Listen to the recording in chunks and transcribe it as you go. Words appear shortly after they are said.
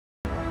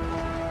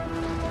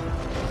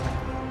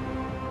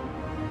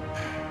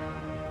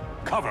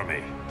Cover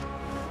me.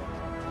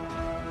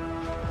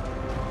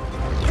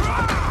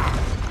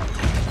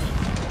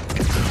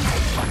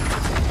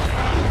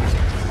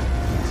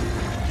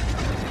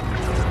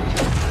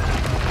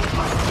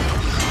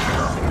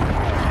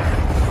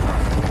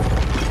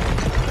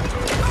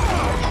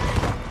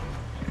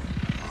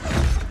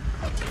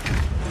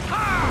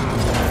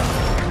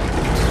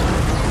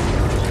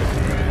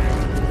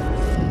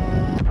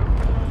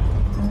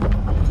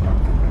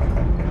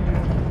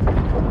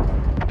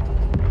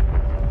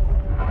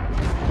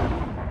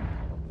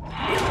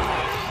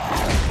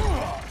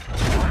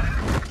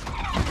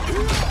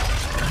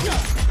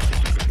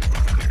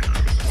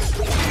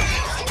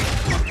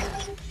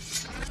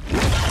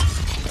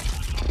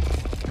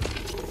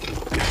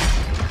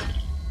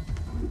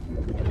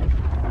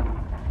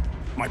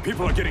 My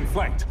people are getting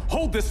flanked.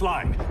 Hold this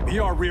line. Be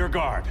our rear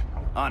guard.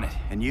 On it.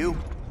 And you?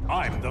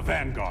 I'm the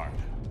vanguard.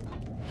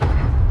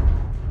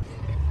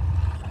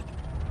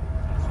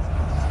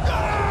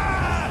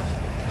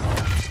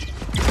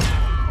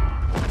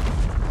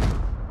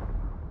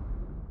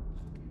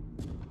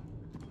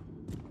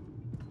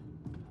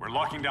 We're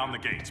locking down the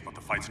gates, but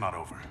the fight's not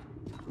over.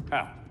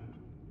 How?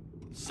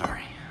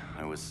 Sorry,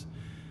 I was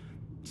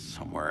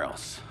somewhere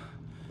else.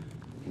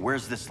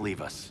 Where's this leave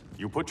us?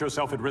 You put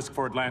yourself at risk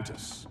for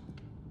Atlantis.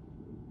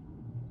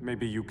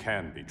 Maybe you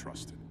can be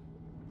trusted.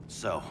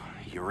 So,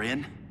 you're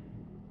in?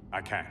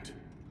 I can't.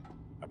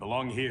 I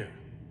belong here,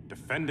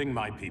 defending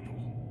my people.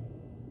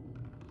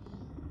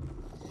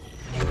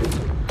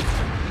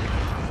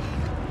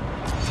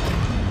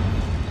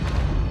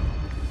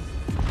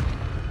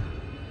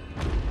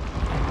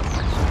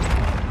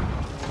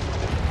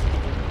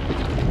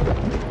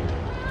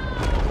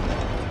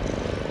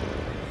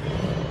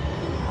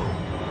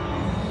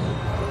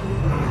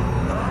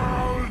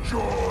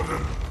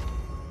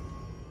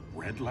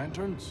 Red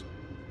Lanterns?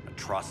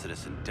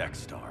 Atrocitus and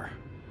Dexstar.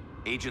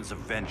 Agents of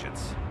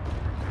Vengeance.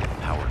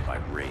 Powered by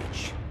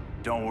rage.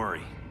 Don't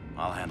worry,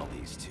 I'll handle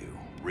these two,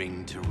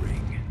 ring to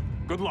ring.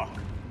 Good luck.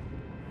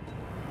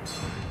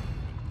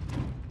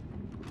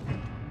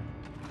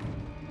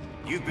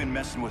 You've been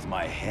messing with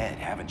my head,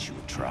 haven't you,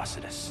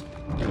 Atrocitus?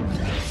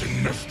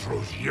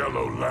 Sinestro's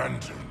Yellow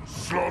Lanterns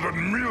slaughtered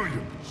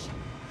millions,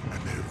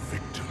 and their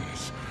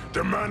victims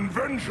demand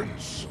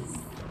vengeance.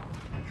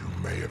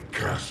 You may have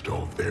cast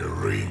off their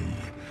ring,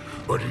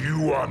 but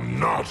you are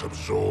not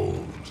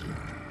absolved.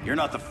 You're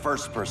not the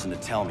first person to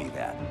tell me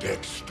that.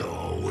 Dexter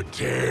would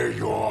tear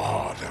your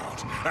heart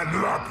out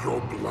and lap your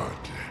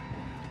blood.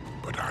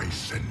 But I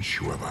sense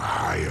you have a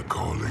higher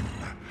calling.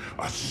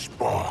 A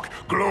spark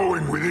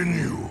glowing within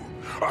you.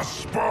 A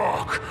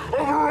spark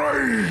of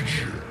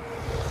rage!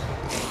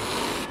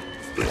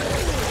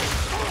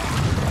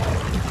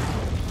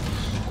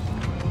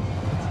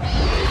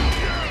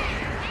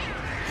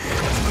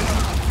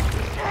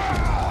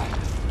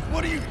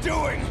 What are you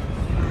doing?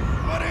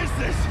 What is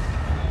this?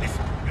 This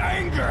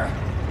anger!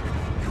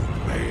 You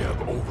may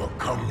have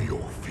overcome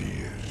your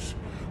fears,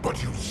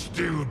 but you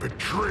still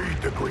betrayed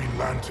the Green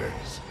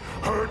Lanterns,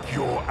 hurt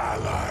your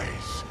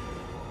allies.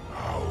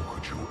 How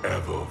could you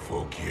ever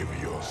forgive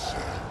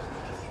yourself?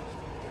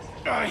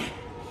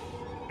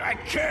 I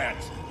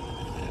can't!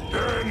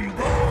 Then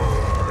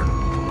burn!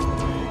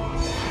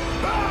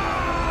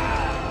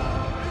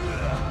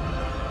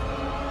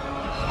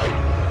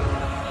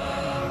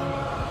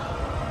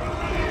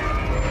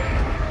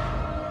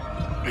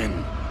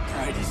 In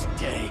brightest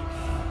day,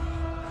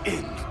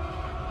 in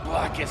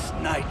blackest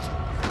night.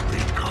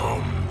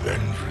 Become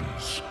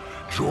vengeance.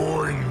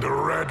 Join the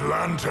Red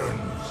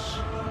Lanterns.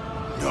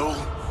 No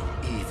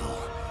evil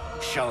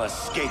shall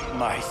escape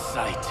my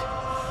sight.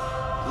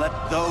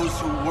 Let those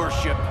who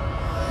worship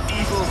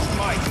evil's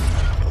might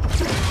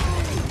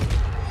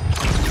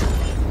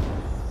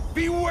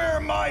beware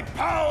my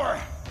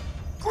power!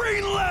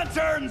 Green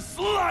Lantern's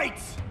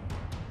light!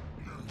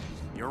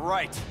 You're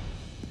right.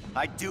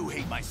 I do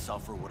hate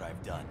myself for what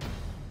I've done.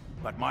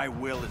 But my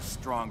will is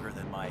stronger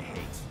than my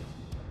hate.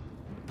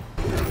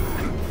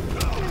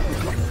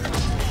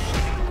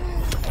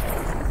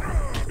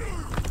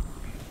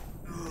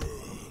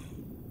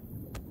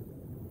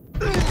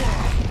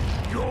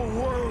 Your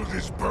world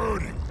is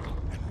burning,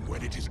 and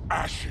when it is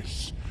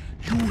ashes,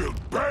 you will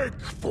beg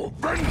for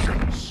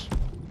vengeance!